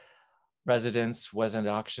this residence was at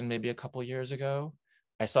auction maybe a couple years ago.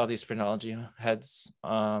 I saw these phrenology heads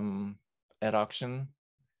at auction.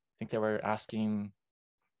 I think they were asking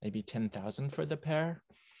maybe 10,000 for the pair.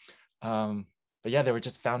 But yeah, they were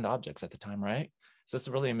just found objects at the time, right? So it's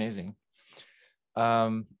really amazing.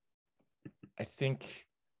 I think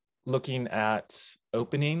looking at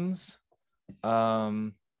openings,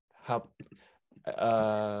 how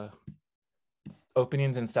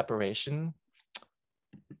openings and separation.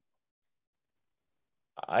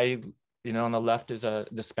 On the left is the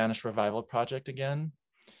Spanish Revival project again.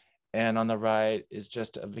 And on the right is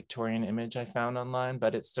just a Victorian image I found online,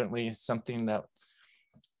 but it's certainly something that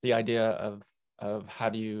the idea of how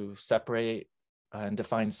do you separate and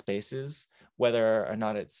define spaces, whether or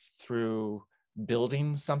not it's through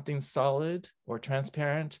building something solid or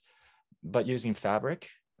transparent, but using fabric.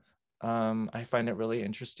 I find it really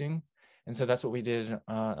interesting. And so that's what we did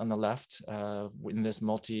on the left in this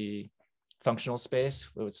multi-functional space.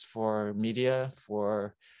 It was for media,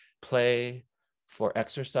 for play, for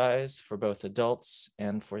exercise, for both adults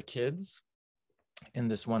and for kids in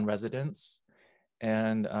this one residence.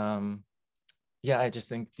 And yeah, I just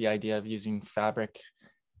think the idea of using fabric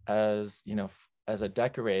as, as a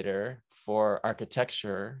decorator for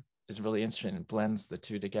architecture is really interesting. It blends the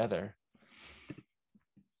two together.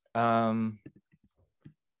 The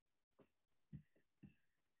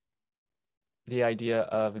idea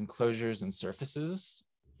of enclosures and surfaces,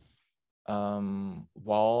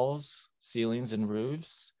 walls, ceilings, and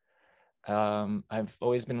roofs. I've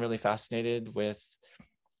always been really fascinated with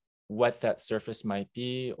what that surface might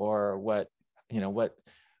be, or what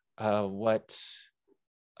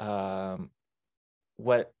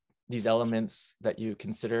these elements that you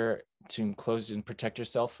consider to enclose and protect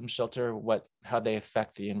yourself from shelter, how they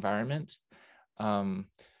affect the environment,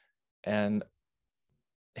 and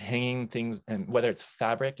hanging things, and whether it's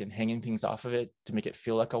fabric and hanging things off of it to make it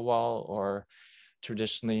feel like a wall, or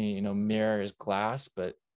traditionally, mirror is glass,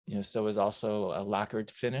 but so is also a lacquered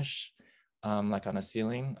finish, like on a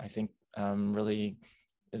ceiling. I think really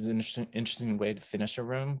is an interesting way to finish a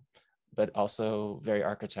room, but also very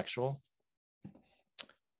architectural.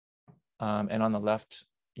 And on the left,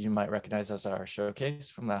 you might recognize as our showcase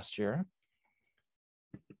from last year.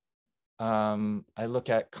 I look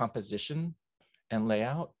at composition and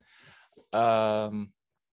layout. I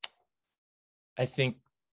think,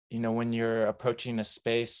 when you're approaching a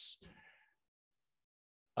space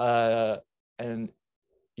and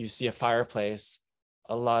you see a fireplace,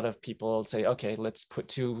 a lot of people say, okay, let's put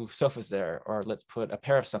 2 sofas there, or let's put a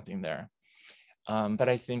pair of something there. But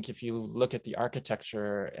I think if you look at the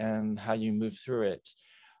architecture and how you move through it,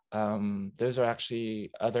 those are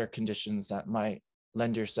actually other conditions that might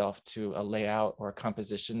lend yourself to a layout or a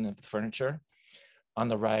composition of the furniture. On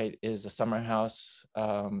the right is a summer house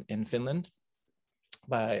in Finland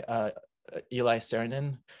by Eli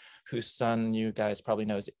Saarinen, whose son you guys probably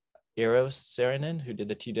know is Eros Saarinen, who did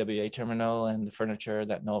the TWA terminal and the furniture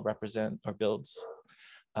that Knoll builds,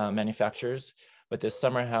 manufactures. But this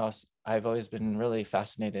summer house, I've always been really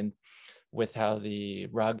fascinated with how the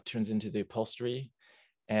rug turns into the upholstery,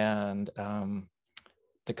 and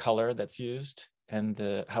the color that's used,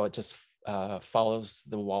 and how it just follows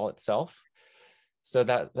the wall itself. So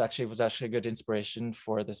that actually was a good inspiration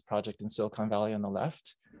for this project in Silicon Valley on the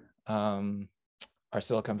left, our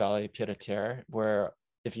Silicon Valley pied-à-terre, where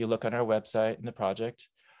if you look on our website in the project,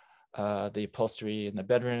 the upholstery in the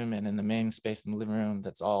bedroom and in the main space in the living room,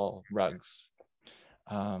 that's all rugs.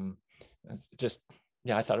 It's just,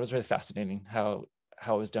 yeah, I thought it was really fascinating how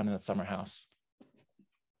it was done in the summer house.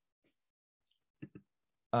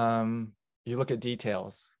 You look at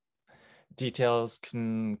details. Details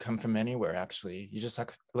can come from anywhere, actually. You just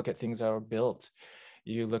look at things that are built.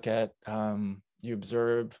 You look at, you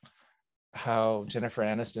observe how Jennifer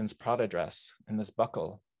Aniston's Prada dress and this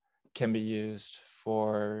buckle can be used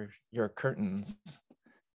for your curtains,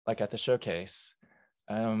 like at the showcase.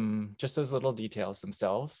 Just those little details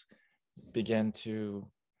themselves begin to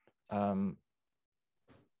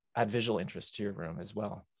add visual interest to your room as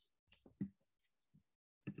well.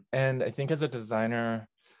 And I think as a designer,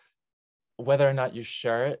 whether or not you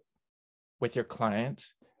share it with your client,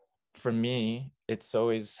 for me, it's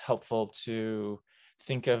always helpful to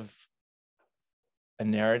think of a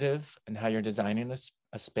narrative and how you're designing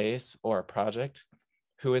a space or a project.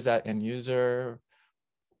 Who is that end user?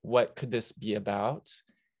 What could this be about?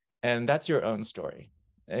 And that's your own story.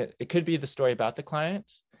 It could be the story about the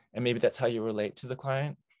client, and maybe that's how you relate to the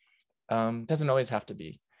client. Doesn't always have to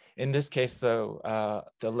be. In this case, though,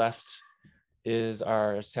 the left is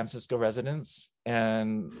our San Francisco residence,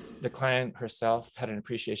 and the client herself had an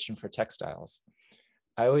appreciation for textiles.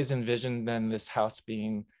 I always envisioned then this house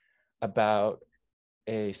being about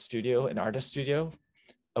a studio, an artist studio,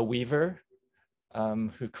 a weaver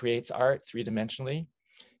who creates art three-dimensionally.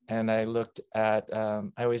 And I looked at,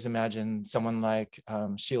 I always imagine someone like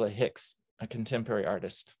Sheila Hicks, a contemporary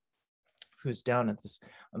artist, who's down at this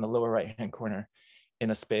on the lower right-hand corner in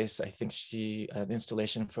a space, I think an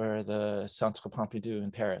installation for the Centre Pompidou in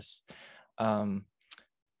Paris.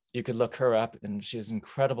 You could look her up and she has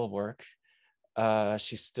incredible work.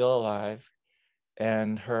 She's still alive,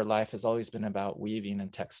 and her life has always been about weaving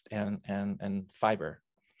and text and fiber.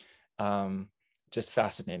 Just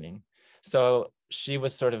fascinating. So she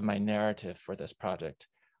was sort of my narrative for this project.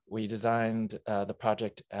 We designed the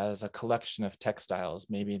project as a collection of textiles,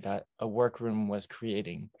 maybe that a workroom was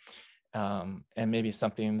creating, and maybe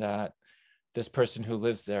something that this person who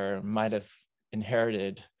lives there might have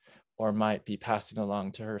inherited or might be passing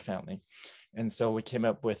along to her family. And so we came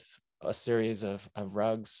up with a series of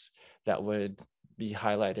rugs that would be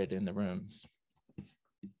highlighted in the rooms.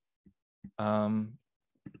 And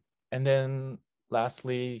then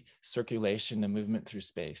lastly, circulation and movement through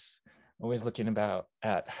space. Always looking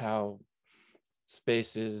at how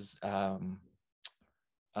space is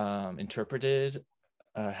interpreted,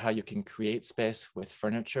 how you can create space with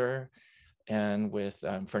furniture and with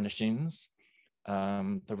furnishings.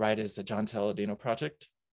 The right is a John Saladino project.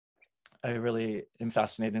 I really am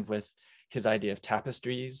fascinated with his idea of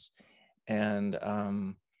tapestries and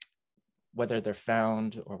whether they're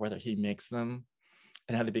found or whether he makes them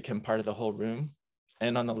and how they become part of the whole room.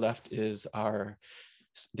 And on the left is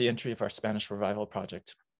the entry of our Spanish Revival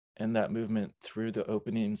project and that movement through the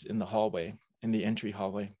openings in the hallway, in the entry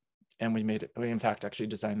hallway. And we in fact actually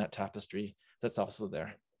designed that tapestry that's also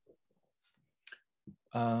there.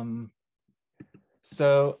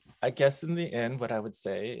 So I guess in the end, what I would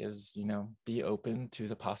say is, be open to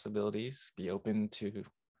the possibilities, be open to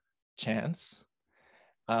chance.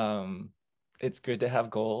 It's good to have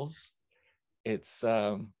goals.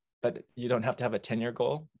 But you don't have to have a 10-year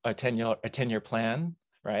goal, a 10-year plan,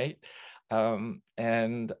 right?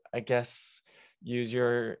 And I guess use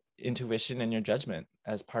your intuition and your judgment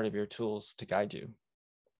as part of your tools to guide you.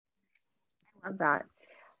 I love that.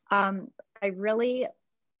 I really,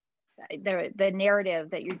 the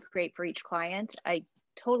narrative that you create for each client, I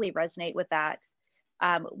totally resonate with that.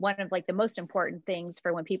 One of the most important things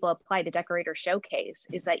for when people apply to Decorator Showcase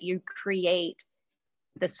is that you create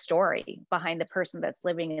the story behind the person that's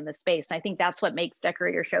living in the space. And I think that's what makes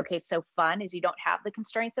Decorator Showcase so fun, is you don't have the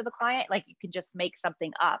constraints of the client. You can just make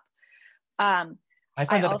something up. I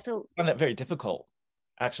found that very difficult,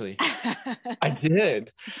 actually. I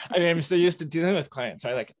did. I mean, I'm so used to dealing with clients,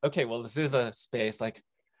 right? Okay, well, this is a space.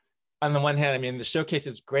 On the one hand, I mean, the showcase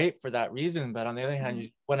is great for that reason, but on the other hand, you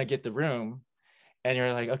want to get the room, and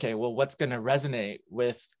you're like, okay, well, what's going to resonate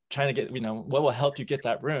with trying to get, what will help you get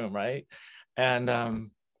that room, right? And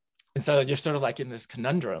so you're sort of in this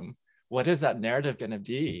conundrum. What is that narrative going to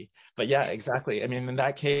be? But yeah, exactly. I mean, in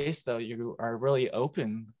that case, though, you are really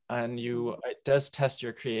open, and it does test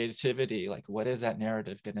your creativity. What is that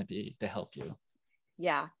narrative going to be to help you?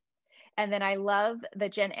 Yeah. And then I love the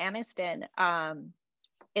Jen Aniston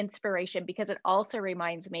inspiration, because it also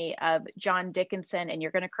reminds me of John Dickinson, and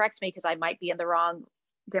you're going to correct me because I might be in the wrong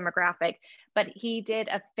demographic, but he did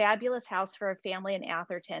a fabulous house for a family in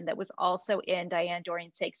Atherton that was also in Diane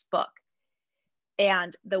Dorian Sake's book.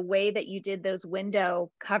 And the way that you did those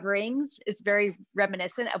window coverings is very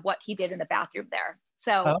reminiscent of what he did in the bathroom there.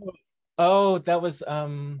 So that was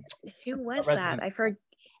who was that? I forgot.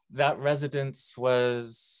 That residence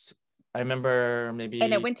was, I remember, maybe,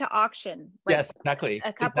 and it went to auction. Yes, exactly.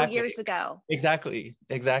 A couple years ago. Exactly.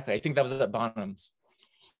 I think that was at Bonham's.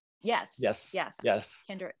 Yes.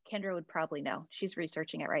 Kendra would probably know. She's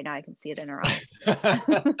researching it right now. I can see it in her eyes.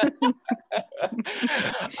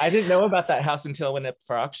 I didn't know about that house until it went up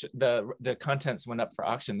for auction. The contents went up for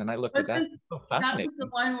auction. Then I looked at that. That was the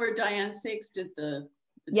one where Diane Sakes did the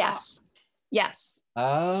Yes. top. Yes.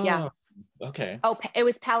 Oh, yeah. Okay. Oh, it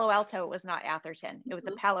was Palo Alto. It was not Atherton. It was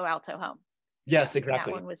a Palo Alto home. Yes, And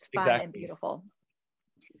exactly. that one was fun and beautiful.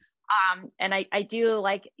 And I do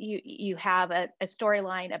like you have a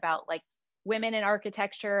storyline about like women in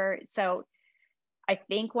architecture. So I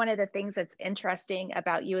think one of the things that's interesting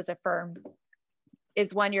about you as a firm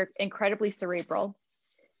is, one, you're incredibly cerebral,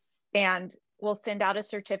 and we'll send out a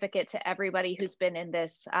certificate to everybody who's been in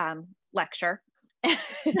this lecture.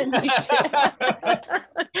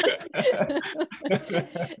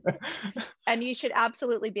 And you should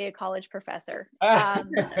absolutely be a college professor.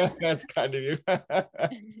 That's kind of you.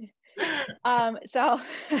 So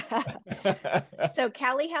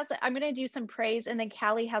Callie has, I'm going to do some praise, and then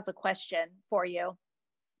Callie has a question for you.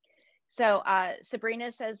 So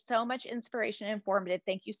Sabrina says, so much inspiration and informative.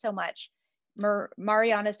 Thank you so much.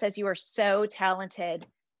 Mariana says, you are so talented.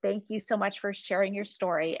 Thank you so much for sharing your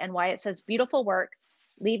story. And Wyatt says, beautiful work.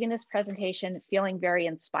 Leaving this presentation feeling very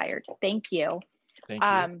inspired. Thank you. Thank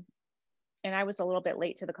you. And I was a little bit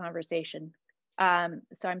late to the conversation.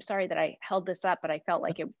 So I'm sorry that I held this up, but I felt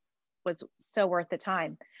like it was so worth the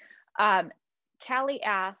time. Callie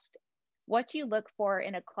asked, what do you look for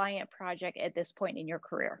in a client project at this point in your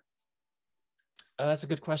career? That's a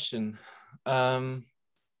good question. I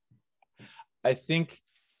think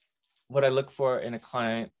what I look for in a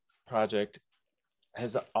client project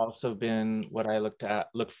has also been what I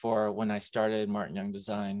looked for when I started Martin Young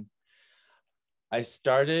Design. I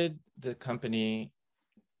started the company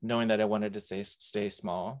knowing that I wanted to stay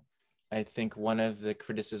small. I think one of the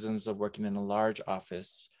criticisms of working in a large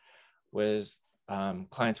office was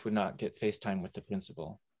clients would not get FaceTime with the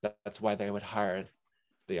principal. That's why they would hire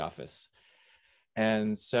the office.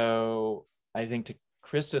 And so I think, to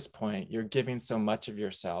Krista's point, you're giving so much of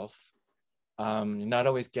yourself. You're not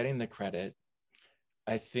always getting the credit.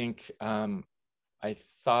 I think I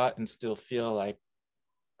thought and still feel like,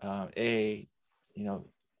 I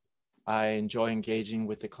enjoy engaging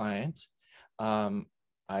with the client.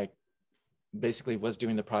 I basically was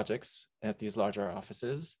doing the projects at these larger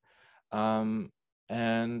offices. And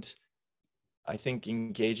I think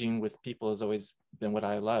engaging with people has always been what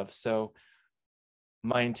I love. So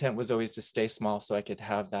my intent was always to stay small so I could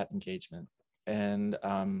have that engagement and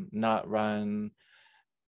not run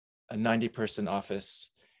a 90-person office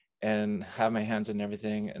and have my hands in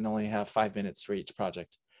everything and only have 5 minutes for each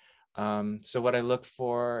project. So what I look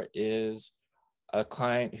for is a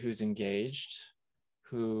client who's engaged,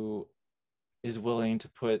 who is willing to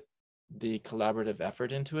put the collaborative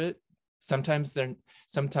effort into it. Sometimes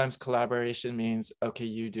collaboration means, okay,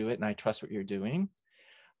 you do it and I trust what you're doing.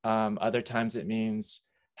 Other times it means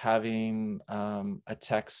having a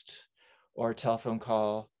text or a telephone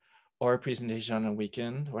call or a presentation on a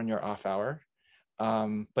weekend or in your off hour.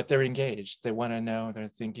 But they're engaged. They want to know, they're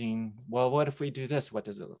thinking, well, what if we do this? What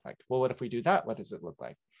does it look like? Well, what if we do that? What does it look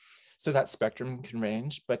like? So that spectrum can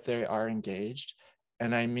range, but they are engaged.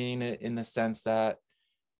 And I mean it in the sense that,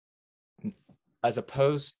 as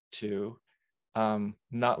opposed to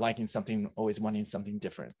not liking something, always wanting something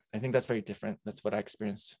different. I think that's very different. That's what I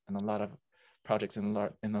experienced in a lot of projects in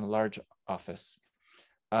a large office.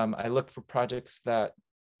 I look for projects that,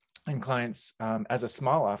 and clients, as a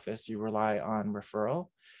small office, you rely on referral.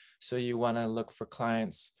 So you want to look for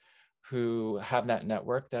clients who have that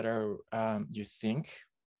network that are, you think,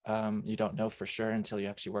 you don't know for sure until you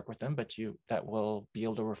actually work with them, but that will be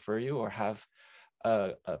able to refer you or have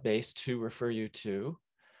a base to refer you to.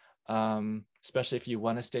 Especially if you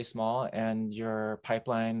want to stay small and your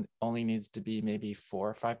pipeline only needs to be maybe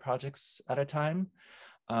 4 or 5 projects at a time.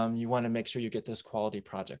 You want to make sure you get those quality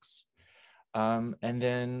projects. And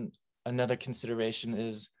then another consideration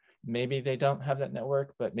is, maybe they don't have that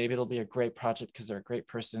network, but maybe it'll be a great project because they're a great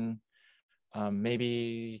person.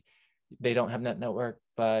 Maybe they don't have that network,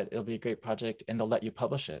 but it'll be a great project and they'll let you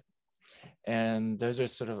publish it. And those are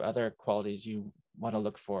sort of other qualities you want to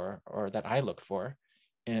look for, or that I look for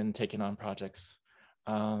in taking on projects.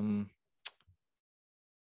 I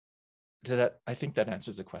think that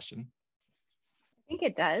answers the question. I think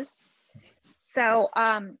it does. So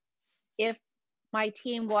if my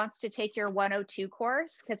team wants to take your 102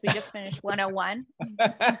 course, because we just finished 101,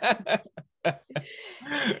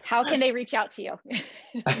 how can they reach out to you?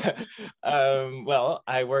 Well,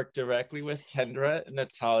 I work directly with Kendra,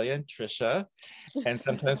 Natalia, and Trisha, and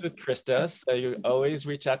sometimes with Krista. So you always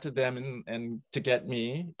reach out to them and to get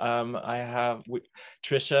me.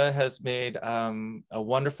 Trisha has made a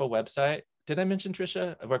wonderful website. Did I mention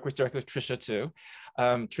Trisha? I work directly with Trisha too.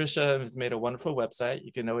 Trisha has made a wonderful website.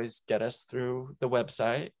 You can always get us through the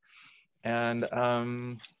website. And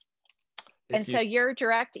so your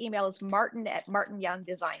direct email is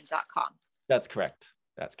martin@martinyoungdesign.com. That's correct.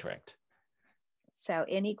 That's correct. So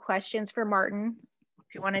any questions for Martin?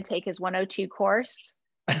 If you want to take his 102 course,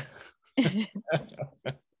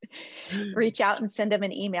 reach out and send him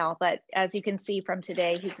an email. But as you can see from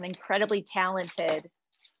today, he's an incredibly talented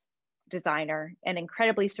designer and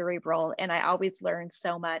incredibly cerebral. And I always learn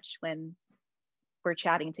so much when we're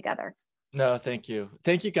chatting together. No, thank you.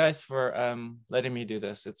 Thank you guys for letting me do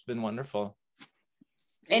this. It's been wonderful.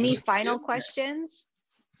 Any final questions?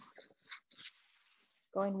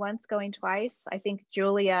 Going once, going twice. I think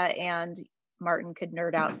Julia and Martin could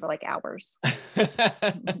nerd out for like hours.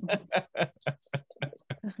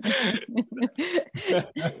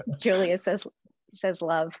 Julia says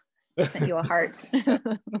love. Sent you a heart.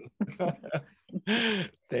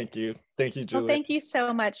 Thank you. Thank you, Julia. Well, thank you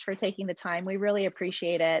so much for taking the time. We really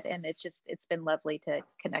appreciate it. And it's been lovely to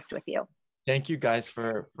connect with you. Thank you guys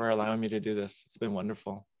for allowing me to do this. It's been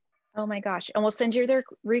wonderful. Oh my gosh. And we'll send you the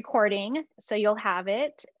recording so you'll have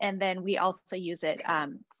it. And then we also use it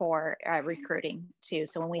for recruiting too.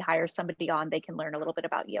 So when we hire somebody on, they can learn a little bit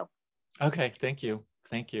about you. Okay. Thank you.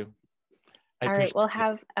 Thank you. All right. Well,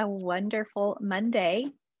 have a wonderful Monday.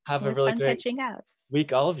 Have a really great catching up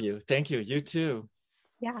week, all of you. Thank you. You too.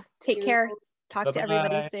 Yeah. Take care. Talk to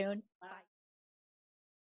everybody soon. Bye.